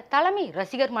கொண்டாட தலைமை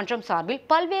ரசிகர் மன்றம் சார்பில்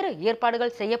பல்வேறு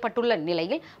ஏற்பாடுகள் செய்யப்பட்டுள்ள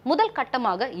நிலையில் முதல்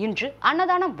கட்டமாக இன்று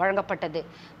அன்னதானம் வழங்கப்பட்டது.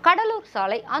 கடலூர்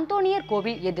சாலை அந்தோனியர்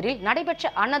கோவில் எதிரில்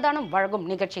நடைபெற்ற அன்னதானம் வழங்கும்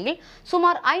நிகழ்ச்சியில்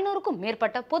சுமார் 500க்கும்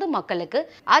மேற்பட்ட பொதுமக்களுக்கு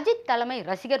அஜித் தலைமை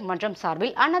ரசிகர் மன்றம்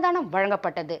சார்பில் அன்னதானம்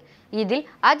வழங்கப்பட்டது. இதில்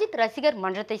அஜித் ரசிகர்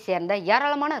மன்றத்தை சேர்ந்த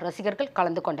ஏராளமான ரசிகர்கள்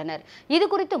கலந்து கொண்டனர். இது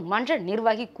குறித்து மன்ற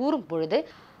நிர்வாகி கூறும் பொழுது,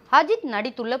 அஜித்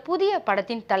நடித்துள்ள புதிய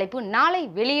படத்தின் தலைப்பு நாளை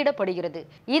வெளியிடப்படுகிறது.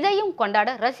 இதையும்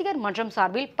கொண்டாட ரசிகர் மன்றம்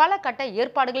சார்பில் பல கட்ட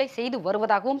ஏற்பாடுகளை செய்து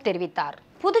வருவதாகவும் தெரிவித்தார்.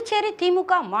 புதுச்சேரி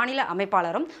திமுக மாநில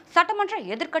அமைப்பாளரும் சட்டமன்ற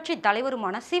எதிர்க்கட்சி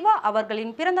தலைவருமான சிவா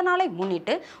அவர்களின் பிறந்த நாளை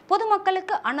முன்னிட்டு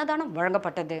பொதுமக்களுக்கு அன்னதானம்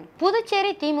வழங்கப்பட்டது.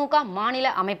 புதுச்சேரி திமுக மாநில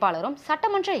அமைப்பாளரும்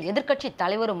சட்டமன்ற எதிர்க்கட்சி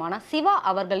தலைவருமான சிவா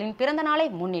அவர்களின் பிறந்த நாளை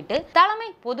முன்னிட்டு தலைமை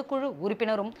பொதுக்குழு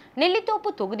உறுப்பினரும்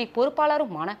நெல்லித்தோப்பு தொகுதி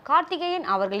பொறுப்பாளருமான கார்த்திகேயன்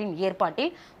அவர்களின்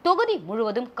ஏற்பாட்டில் தொகுதி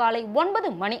முழுவதும் காலை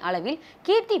 9 மணி அளவில்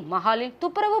கீர்த்தி மஹாலில்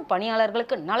துப்புரவு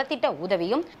பணியாளர்களுக்கு நலத்திட்ட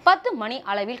உதவியும், 10 மணி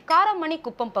அளவில் காரமணி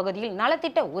குப்பம் பகுதியில்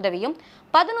நலத்திட்ட உதவியும்,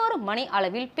 11 மணி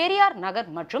அளவில் பெரியார் நகர்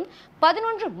மற்றும்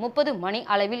 11:30 மணி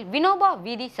அளவில் வினோபா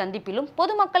வீதி சந்திப்பிலும்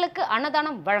பொதுமக்களுக்கு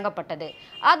அன்னதானம் வழங்கப்பட்டது.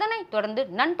 அதனைத் தொடர்ந்து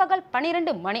நண்பகல்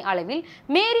 12 மணி அளவில்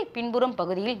மேரி பின்புறம்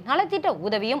பகுதியில் நலத்திட்ட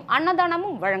உதவியும்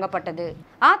அன்னதானமும் வழங்கப்பட்டது.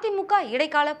 அதிமுக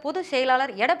இடைக்கால பொதுச்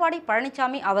செயலாளர் எடப்பாடி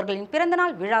பழனிசாமி அவர்களின்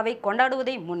பிறந்தநாள் விழாவை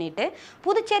கொண்டாடுவதை முன்னிட்டு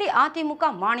புதுச்சேரி அதிமுக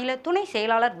மாநில துணை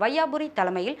செயலாளர் வையாபுரி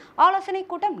தலைமையில் ஆலோசனை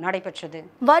கூட்டம் நடைபெற்றது.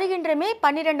 வருகின்ற மே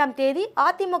 12ஆம் தேதி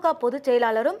அதிமுக பொதுச்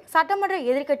செயலாளரும் சட்டமன்ற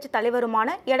எதிர்க்கட்சி தலைவருமான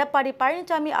எடப்பாடி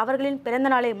பழனிசாமி அவர்களின் பிறந்த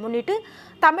நாளை முன்னிட்டு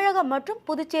தமிழகம் மற்றும்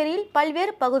புதுச்சேரியில்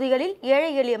பல்வேறு பகுதிகளில்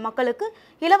ஏழை எளிய மக்களுக்கு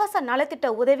இலவச நலத்திட்ட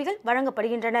உதவிகள்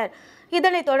வழங்கப்படுகின்றன.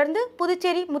 இதனைத் தொடர்ந்து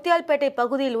புதுச்சேரி முத்தியால்பேட்டை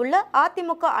பகுதியில் உள்ள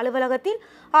அதிமுக அலுவலகத்தில்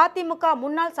அதிமுக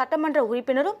முன்னாள் சட்டமன்ற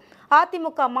உறுப்பினரும்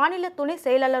அதிமுக மாநில துணை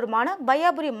செயலாளருமான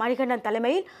வையாபுரி மணிகண்டன்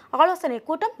தலைமையில் ஆலோசனை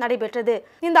கூட்டம் நடைபெற்றது.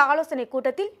 இந்த ஆலோசனை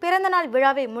கூட்டத்தில் பிறந்தநாள்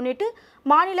விழாவை முன்னிட்டு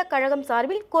மாநில கழகம்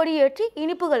சார்பில் கொடியேற்றி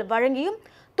இனிப்புகள் வழங்கியும்,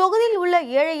 தொகுதியில் உள்ள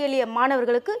ஏழை எளிய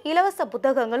மாணவர்களுக்கு இலவச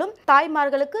புத்தகங்களும்,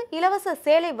 தாய்மார்களுக்கு இலவச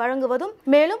சேலை வழங்குவதும்,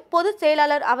 மேலும் பொதுச்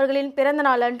செயலாளர் அவர்களின் பிறந்த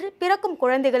நாள் அன்று பிறக்கும்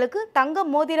குழந்தைகளுக்கு தங்க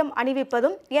மோதிரம்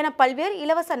அணிவிப்பதும் என பல்வேறு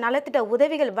இலவச நலத்திட்ட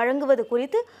உதவிகள் வழங்குவது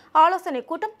குறித்து ஆலோசனை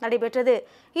கூட்டம் நடைபெற்றது.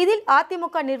 இதில்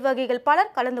அதிமுக நிர்வாகிகள்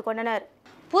பலர் கலந்து கொண்டனர்.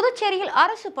 புதுச்சேரியில்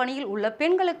அரசு பணியில் உள்ள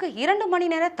பெண்களுக்கு 2 மணி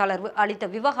நேர தளர்வு அளித்த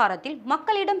விவகாரத்தில்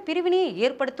மக்களிடம் பிரிவினையை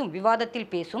ஏற்படுத்தும் விவாதத்தில்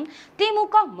பேசும்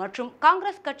திமுக மற்றும்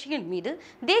காங்கிரஸ் கட்சியின் மீது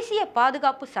தேசிய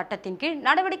பாதுகாப்பு சட்டத்தின் கீழ்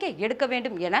நடவடிக்கை எடுக்க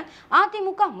வேண்டும் என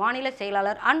அதிமுக மாநில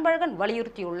செயலாளர் அன்பழகன்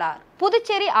வலியுறுத்தியுள்ளார்.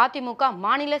 புதுச்சேரி அதிமுக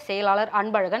மாநில செயலாளர்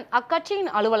அன்பழகன் அக்கட்சியின்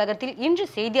அலுவலகத்தில் இன்று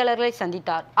செய்தியாளர்களை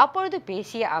சந்தித்தார். அப்பொழுது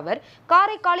பேசிய அவர்,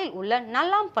 காரைக்காலில் உள்ள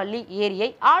நல்லாம்பள்ளி ஏரியை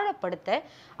ஆழப்படுத்த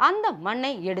அந்த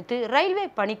மண்ணை எடுத்து ரயில்வே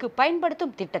பணிக்கு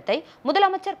பயன்படுத்தும் திட்டத்தை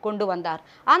முதலமைச்சர் கொண்டு வந்தார்.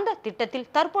 அந்த திட்டத்தில்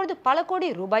தற்பொழுது பல கோடி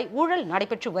ரூபாய் ஊழல்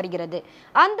நடைபெற்று வருகிறது.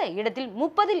 அந்த இடத்தில்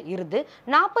 30 இருந்து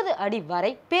 40 அடி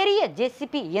வரை பெரிய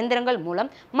ஜேசிபி இயந்திரங்கள்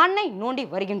மூலம் மண்ணை நோண்டி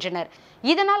வருகின்றனர்.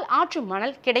 இதனால் ஆற்று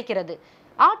மணல் கிடைக்கிறது.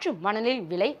 ஆற்று மணலின்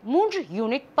விலை 3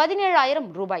 யூனிட் 17,000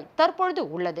 ரூபாய் தற்பொழுது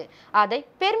உள்ளது. அதை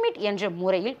பெர்மிட் என்ற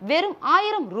முறையில் வெறும்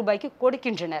 1000 ரூபாய்க்கு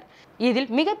கொடுக்கின்றனர். இதில்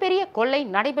மிகப்பெரிய கொள்ளை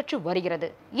நடைபெற்று வருகிறது.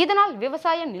 இதனால்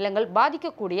விவசாய நிலங்கள்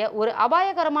பாதிக்கக்கூடிய ஒரு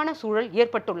அபாயகரமான சூழல்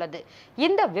ஏற்பட்டுள்ளது.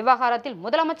 இந்த விவகாரத்தில்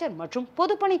முதலமைச்சர் மற்றும்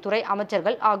பொதுப்பணித்துறை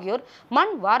அமைச்சர்கள் ஆகியோர்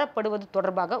மண் வாரப்படுவது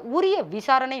தொடர்பாக உரிய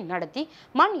விசாரணை நடத்தி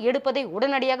மண் எடுப்பதை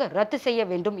உடனடியாக ரத்து செய்ய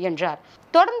வேண்டும் என்றார்.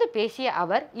 தொடர்ந்து பேசிய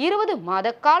அவர், 20 மாத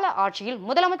கால ஆட்சியில்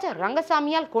முதலமைச்சர்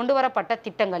ரங்கசாமியால் கொண்டுவரப்பட்ட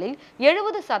திட்டங்களில்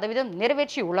 70%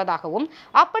 நிறைவேற்றியுள்ளதாகவும்,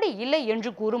 அப்படி இல்லை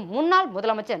என்று கூறும் முன்னாள்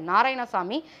முதலமைச்சர்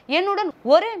நாராயணசாமி என்னுடன்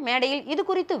ஒரே மேடையில் இது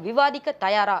குறித்து விவாதிக்க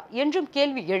தயாரா என்றும்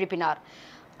கேள்வி எழுப்பினார்.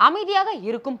 அமைதியாக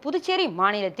இருக்கும் புதுச்சேரி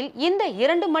மாநிலத்தில் இந்த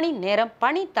 2 மணி நேரம்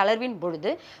பணி தளர்வின்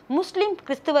பொழுது முஸ்லிம்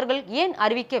கிறிஸ்தவர்கள் ஏன்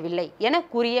அறிவிக்கவில்லை என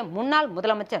கூறிய முன்னாள்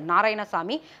முதலமைச்சர்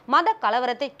நாராயணசாமி மத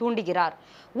கலவரத்தை தூண்டுகிறார்.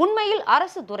 உண்மையில்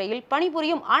அரசு துறையில்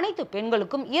பணிபுரியும் அனைத்து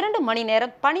பெண்களுக்கும் 2 மணி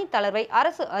நேரம் பணி தளர்வை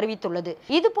அரசு அறிவித்துள்ளது.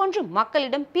 இதுபோன்று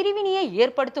மக்களிடம் பிரிவினையை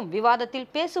ஏற்படுத்தும் விவாதத்தில்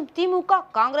பேசும் திமுக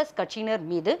காங்கிரஸ் கட்சியினர்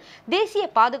மீது தேசிய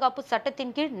பாதுகாப்பு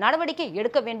சட்டத்தின் கீழ் நடவடிக்கை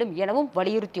எடுக்க வேண்டும் எனவும்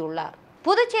வலியுறுத்தியுள்ளார்.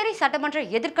 புதுச்சேரி சட்டமன்ற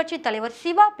எதிர்க்கட்சி தலைவர்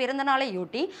சிவா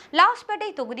பிறந்தநாளையொட்டி லாஸ்பேட்டை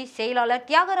தொகுதி செயலாளர்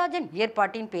தியாகராஜன்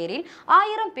ஏற்பாட்டின் பேரில்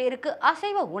 1000 பேருக்கு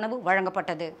அசைவ உணவு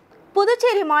வழங்கப்பட்டது.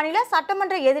 புதுச்சேரி மாநில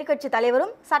சட்டமன்ற எதிர்க்கட்சி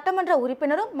தலைவரும் சட்டமன்ற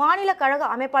உறுப்பினரும் மாநில கழக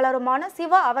அமைப்பாளருமான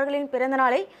சிவா அவர்களின்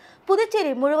பிறந்தநாளை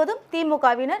புதுச்சேரி முழுவதும்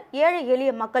திமுகவினர் ஏழை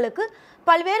எளிய மக்களுக்கு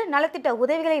பல்வேறு நலத்திட்ட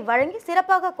உதவிகளை வழங்கி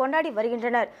சிறப்பாக கொண்டாடி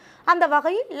வருகின்றனர். அந்த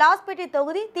வகையில் லாஸ்பேட்டை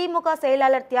தொகுதி திமுக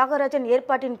செயலாளர் தியாகராஜன்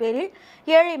ஏற்பாட்டின் பேரில்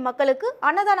ஏழை மக்களுக்கு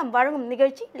அன்னதானம் வழங்கும்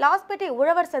நிகழ்ச்சி லாஸ்பேட்டை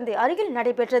உழவர் சந்தை அருகில்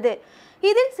நடைபெற்றது.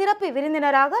 இதில் சிறப்பு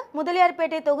விருந்தினராக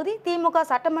முதலியார்பேட்டை தொகுதி திமுக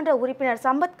சட்டமன்ற உறுப்பினர்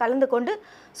சம்பத் கலந்து கொண்டு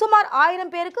சுமார் 1000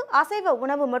 பேருக்கு அசைவ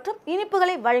உணவு மற்றும்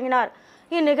இனிப்புகளை வழங்கினார்.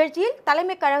 இந்நிகழ்ச்சியில்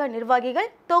தலைமை கழக நிர்வாகிகள்,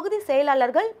 தொகுதி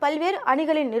செயலாளர்கள், பல்வேறு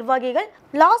அணிகளின் நிர்வாகிகள்,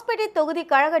 லாஸ்பேட்டை தொகுதி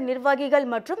கழக நிர்வாகிகள்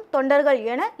மற்றும் தொண்டர்கள்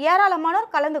என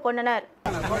ஏராளமானோர் கலந்து கொண்டனர்.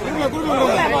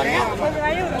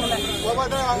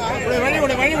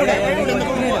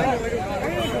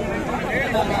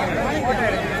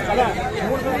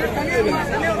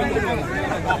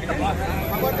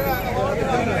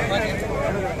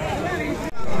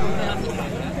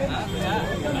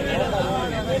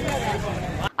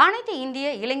 அனைத்து இந்திய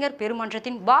இளைஞர்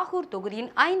பெருமன்றத்தின் பாகூர் தொகுதியின்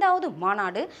 5வது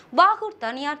மாநாடு பாகூர்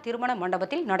தனியார் திருமண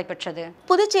மண்டபத்தில் நடைபெற்றது.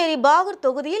 புதுச்சேரி பாகூர்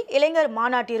தொகுதியில் இளைஞர்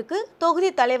மாநாட்டிற்கு தொகுதி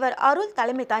தலைவர் அருள்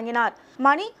தலைமை தாங்கினார்.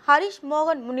 மணி, ஹரிஷ்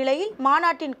மோகன் முன்னிலையில்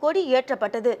மாநாட்டின் கொடி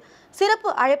ஏற்றப்பட்டது.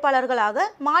 சிறப்பு அழைப்பாளர்களாக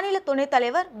மாநில துணைத்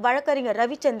தலைவர் வழக்கறிஞர்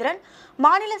ரவிச்சந்திரன்,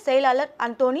 மாநில செயலாளர்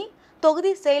அந்தோணி,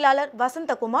 தொகுதி செயலாளர்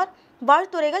வசந்தகுமார்,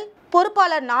 வாழ்த்துறைகள்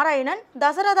பொறுப்பாளர் நாராயணன்,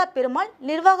 தசரதா பெருமாள்,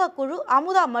 நிர்வாக குழு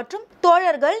அமுதா மற்றும்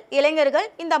தோழர்கள், இளைஞர்கள்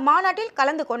இந்த மாநாட்டில்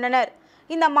கலந்து கொண்டனர்.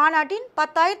 இந்த மாநாட்டின்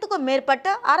 10,000க்கும்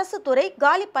மேற்பட்ட அரசு துறை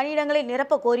காலி பணியிடங்களை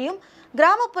நிரப்ப கோரியும்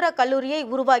கிராமப்புற கல்லூரியை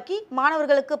உருவாக்கி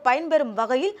மாணவர்களுக்கு பயன்பெறும்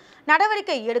வகையில்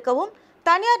நடவடிக்கை எடுக்கவும்,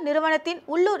 தனியார் நிறுவனத்தின்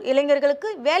உள்ளூர் இளைஞர்களுக்கு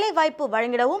வேலைவாய்ப்பு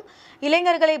வழங்கிடவும்,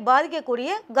 இளைஞர்களை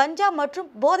பாதிக்கக்கூடிய கஞ்சா மற்றும்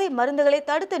போதை மருந்துகளை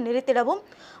தடுத்து நிறுத்திடவும்,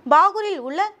 பாகூரில்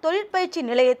உள்ள தொழிற்பயிற்சி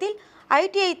நிலையத்தில்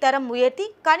ITI தரம் உயர்த்தி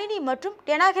கணினி மற்றும்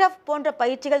டெனாகிராஃப் போன்ற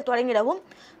பயிற்சிகள் தொடங்கிடவும்,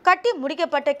 கட்டி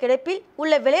முடிக்கப்பட்ட கிடப்பில்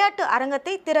உள்ள விளையாட்டு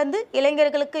அரங்கத்தை திறந்து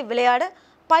இளைஞர்களுக்கு விளையாட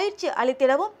பயிற்சி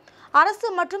அளித்திடவும், அரசு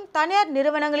மற்றும் தனியார்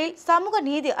நிறுவனங்களில் சமூக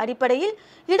நீதி அடிப்படையில்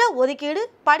இடஒதுக்கீடு,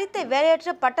 படித்த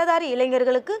வேலையற்ற பட்டதாரி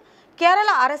இளைஞர்களுக்கு கேரள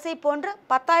அரசை போன்ற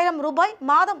 10,000 ரூபாய்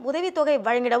மாதம் உதவித்தொகை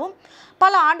வழங்கிடவும்,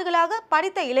 பல ஆண்டுகளாக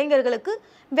படித்த இளைஞர்களுக்கு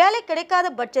வேலை கிடைக்காத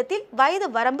பட்சத்தில் வயது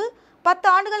வரம்பு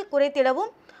 10 ஆண்டுகள்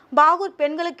குறைத்திடவும், பாகூர்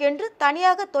பெண்களுக்கென்று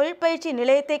தனியாக தொழிற்பயிற்சி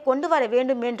நிலையத்தை கொண்டு வர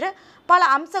வேண்டும் என்ற பல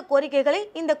அம்ச கோரிக்கைகளை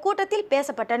இந்த கூட்டத்தில்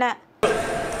பேசப்பட்டன.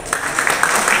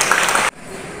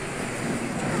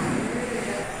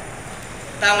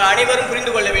 தாங்கள் அனைவரும்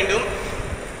புரிந்து கொள்ள வேண்டும்.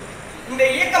 இந்த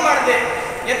இயக்கமானது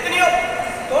எத்தனையோ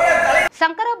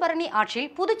சங்கராபரணி ஆற்றில்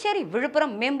புதுச்சேரி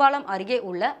விழுப்புரம் மேம்பாலம் அருகே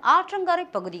உள்ள ஆற்றங்கரை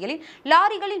பகுதிகளில்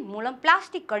லாரிகளின் மூலம்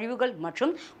பிளாஸ்டிக் கழிவுகள்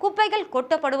மற்றும் குப்பைகள்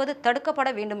கொட்டப்படுவது தடுக்கப்பட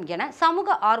வேண்டும் என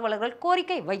சமூக ஆர்வலர்கள்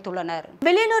கோரிக்கை வைத்துள்ளனர்.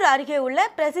 வெளியூர் அருகே உள்ள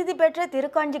பிரசித்தி பெற்ற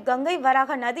திருக்காஞ்சி கங்கை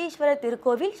வராக நதீஸ்வரர்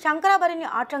திருக்கோவில் சங்கராபரணி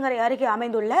ஆற்றங்கரை அருகே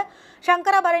அமைந்துள்ள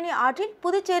சங்கராபரணி ஆற்றில்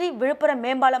புதுச்சேரி விழுப்புரம்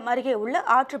மேம்பாலம் அருகே உள்ள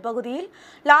ஆற்று பகுதியில்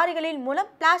லாரிகளின்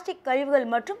மூலம் பிளாஸ்டிக் கழிவுகள்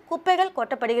மற்றும் குப்பைகள்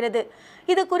கொட்டப்படுகிறது.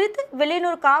 இது குறித்து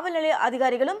வெளியூர் காவல் நிலைய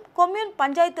அதிகாரிகளும் கொம்யூன்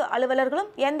பஞ்சாயத்து அலுவலர்களும்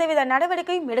எந்தவித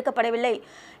நடவடிக்கையும் எடுக்கப்படவில்லை.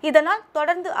 இதனால்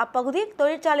தொடர்ந்து அப்பகுதியில்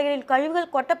தொழிற்சாலைகளின்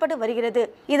கழிவுகள் கொட்டப்பட்டு வருகிறது.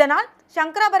 இதனால்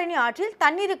சங்கராபரணி ஆற்றில்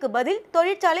தண்ணீருக்கு பதில்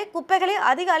தொழிற்சாலை குப்பைகளே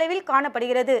அதிக அளவில்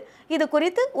காணப்படுகிறது. இது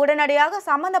குறித்து உடனடியாக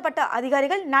சம்பந்தப்பட்ட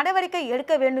அதிகாரிகள் நடவடிக்கை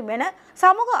எடுக்க வேண்டும் என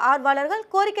சமூக ஆர்வலர்கள்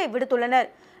கோரிக்கை விடுத்துள்ளனர்.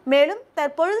 மேலும்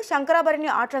தற்பொழுது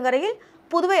சங்கராபரணி ஆற்றங்கரையில்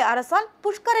புதுவை அரசால்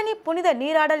புஷ்கரணி புனித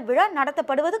நீராடல் விழா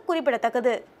நடத்தப்படுவது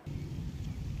குறிப்பிடத்தக்கது.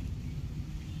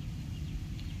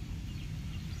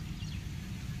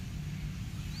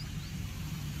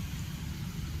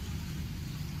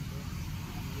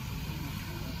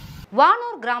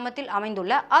 வானூர் கிராமத்தில்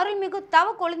அமைந்துள்ள அருள்மிகு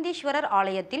தவக்கொழுந்தீஸ்வரர்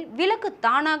ஆலயத்தில் விளக்கு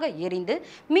தானாக எரிந்து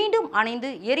மீண்டும்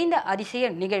அணைந்து எரிந்த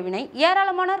அதிசய நிகழ்வினை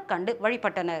ஏராளமானோர் கண்டு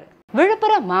வழிபட்டனர்.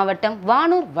 விழுப்புரம் மாவட்டம்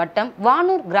வானூர் வட்டம்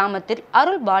வானூர் கிராமத்தில்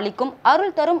அருள் பாலிக்கும்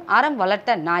அருள் தரும் அறம்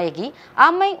வளர்த்த நாயகி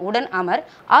அம்மை உடன் அமர்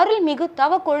அருள்மிகு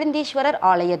தவக்கொழுந்தீஸ்வரர்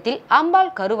ஆலயத்தில்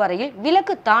அம்பாள் கருவறையில்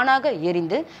விளக்கு தானாக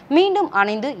எரிந்து மீண்டும்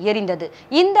அணைந்து எரிந்தது.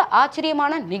 இந்த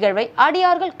ஆச்சரியமான நிகழ்வை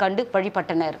அடியார்கள் கண்டு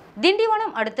வழிபட்டனர்.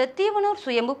 திண்டிவனம் அடுத்த தீவனூர்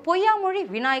சுயம்பு பொய்யாமொழி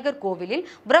விநாயகர் கோவிலில்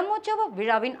பிரம்மோற்சவ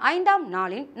விழாவின் 5ஆம்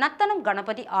நாளின் நத்தனம்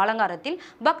கணபதி அலங்காரத்தில்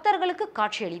பக்தர்களுக்கு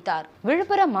காட்சியளித்தார்.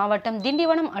 விழுப்புரம் மாவட்டம்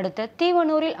திண்டிவனம் அடுத்த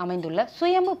தீவனூரில் அமைந்துள்ள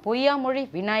சுயம்பு பொய்யாமொழி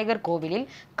விநாயகர் கோவிலில்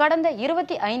கடந்த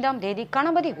 25ஆம் தேதி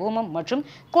கணபதி ஹோமம் மற்றும்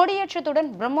கொடியேற்றத்துடன்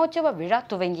பிரம்மோற்சவ விழா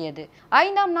துவங்கியது.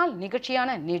 5ஆம் நாள்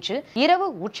நிகழ்ச்சியான நேற்று இரவு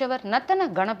உற்சவர் நத்தன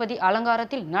கணபதி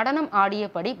அலங்காரத்தில் நடனம்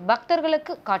ஆடியபடி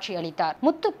பக்தர்களுக்கு காட்சி அளித்தார்.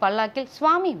 முத்து பல்லாக்கில்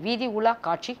சுவாமி வீதி உலா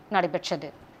காட்சி நடைபெற்றது.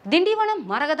 திண்டிவனம்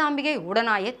மரகதாம்பிகை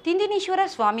உடனாய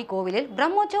திந்தினீஸ்வரர் சுவாமி கோவிலில்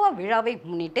பிரம்மோற்சவ விழாவை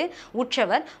முன்னிட்டு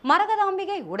உற்சவர்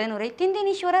மரகதாம்பிகை உடனுரை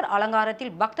திந்தினீஸ்வரர்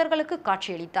அலங்காரத்தில் பக்தர்களுக்கு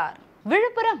காட்சியளித்தார்.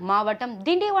 விழுப்புரம் மாவட்டம்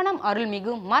திண்டிவனம்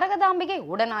அருள்மிகு மரகதாம்பிகை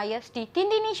உடனாய ஸ்ரீ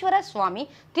திந்தினீஸ்வரர் சுவாமி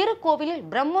திருக்கோவிலில்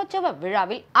பிரம்மோற்சவ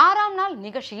விழாவில் 6ஆம் நாள்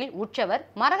நிகழ்ச்சியில் உற்சவர்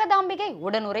மரகதாம்பிகை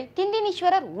உடனுரை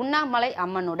திந்தினீஸ்வரர் உண்ணாமலை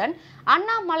அம்மனுடன்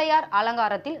அண்ணாமலையார்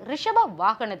அலங்காரத்தில் ரிஷப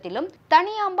வாகனத்திலும்,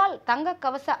 தனியாம்பாள் தங்க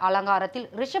கவச அலங்காரத்தில்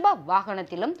ரிஷப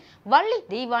வாகனத்திலும், வள்ளி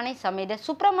தெய்வானை சமேத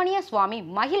சுப்பிரமணிய சுவாமி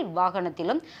மகிழ்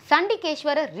வாகனத்திலும்,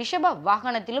 சண்டிகேஸ்வரர் ரிஷப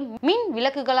வாகனத்திலும் மின்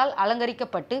விளக்குகளால்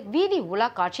அலங்கரிக்கப்பட்டு வீதி உலா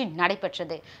காட்சி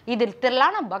நடைபெற்றது. இதில்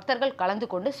திரளான பக்தர்கள் கலந்து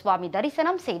கொண்டு சுவாமி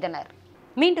தரிசனம் செய்தனர்.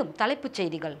 மீண்டும் தலைப்புச்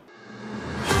செய்திகள்.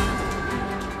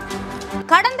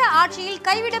 கடந்த ஆட்சியில்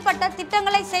கைவிடப்பட்ட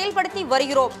திட்டங்களை செயல்படுத்தி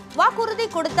வருகிறோம். வாக்குறுதி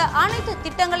கொடுத்த அனைத்து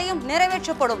திட்டங்களையும்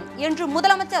நிறைவேற்றப்படும் என்று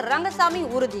முதலமைச்சர் ரங்கசாமி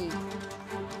உறுதி.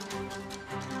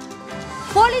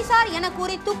 போலீசார் என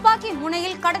கூறி துப்பாக்கி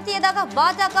முனையில் கடத்தியதாக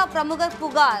பாஜக பிரமுகர்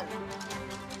புகார்.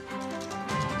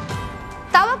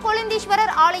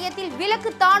 தவக்கொழுந்தீஸ்வரர் ஆலயத்தில் விளக்கு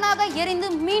தானாக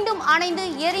எரிந்து மீண்டும் அணைந்து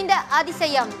எரிந்த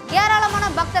அதிசயம். ஏராளமான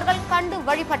பக்தர்கள் கண்டு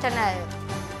வழிபட்டனர்.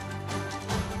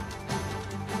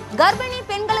 கர்ப்பிணி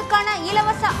பெண்களுக்கான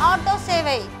இலவச ஆட்டோ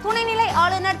சேவை துணைநிலை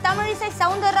ஆளுநர் தமிழிசை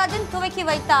சவுந்தரராஜன் துவக்கி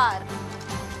வைத்தார்.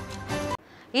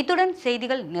 இத்துடன்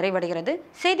செய்திகள் நிறைவடைகிறது.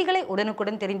 செய்திகளை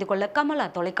உடனுக்குடன் தெரிந்து கொள்ள கமலா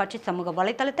தொலைக்காட்சி சமூக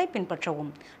வலைதளத்தை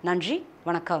பின்பற்றவும். நன்றி,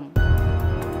 வணக்கம்.